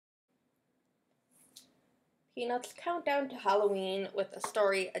Peanuts Countdown to Halloween with a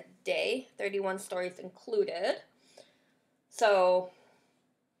story a day, 31 stories included. So,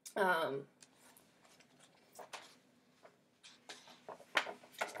 um,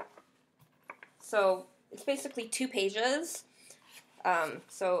 so it's basically 2 pages.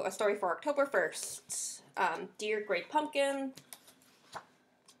 So a story for October 1st. Dear Great Pumpkin.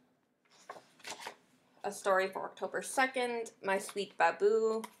 A story for October 2nd. My Sweet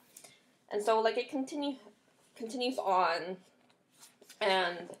Baboo. And so like it continues on,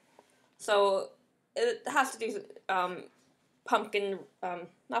 and so it has to do pumpkin,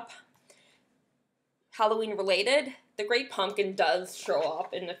 not Halloween related. The Great Pumpkin does show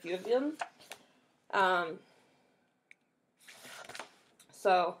up in a few of them.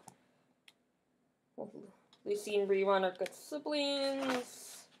 So Lucy and Rerun are good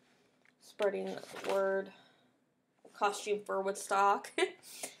siblings. Spreading the word. Costume for Woodstock.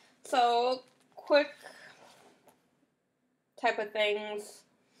 So quick type of things.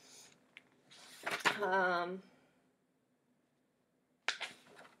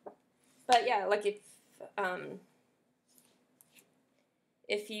 But yeah, like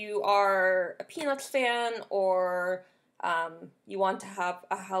if you are a Peanuts fan, or you want to have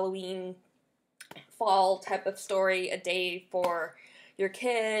a Halloween fall type of story a day for your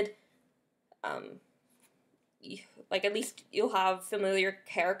kid, like at least you'll have familiar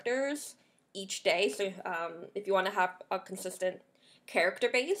characters each day. So if you want to have a consistent character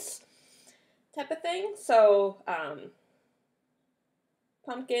base type of thing. So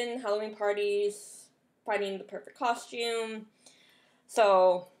pumpkin, Halloween parties, finding the perfect costume.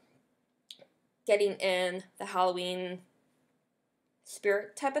 So getting in the Halloween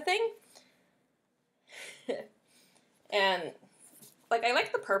spirit type of thing. And like I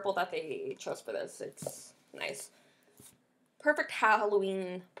like the purple that they chose for this. It's nice. Perfect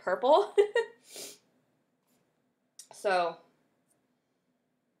Halloween purple. So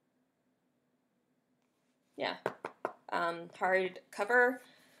yeah. Hard cover.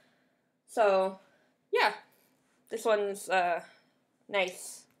 So yeah. This one's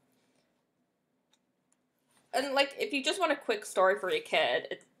nice. And like if you just want a quick story for your kid,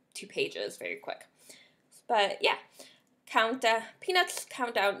 it's 2 pages, very quick. But yeah. Peanuts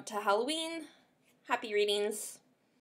Countdown to Halloween. Happy readings.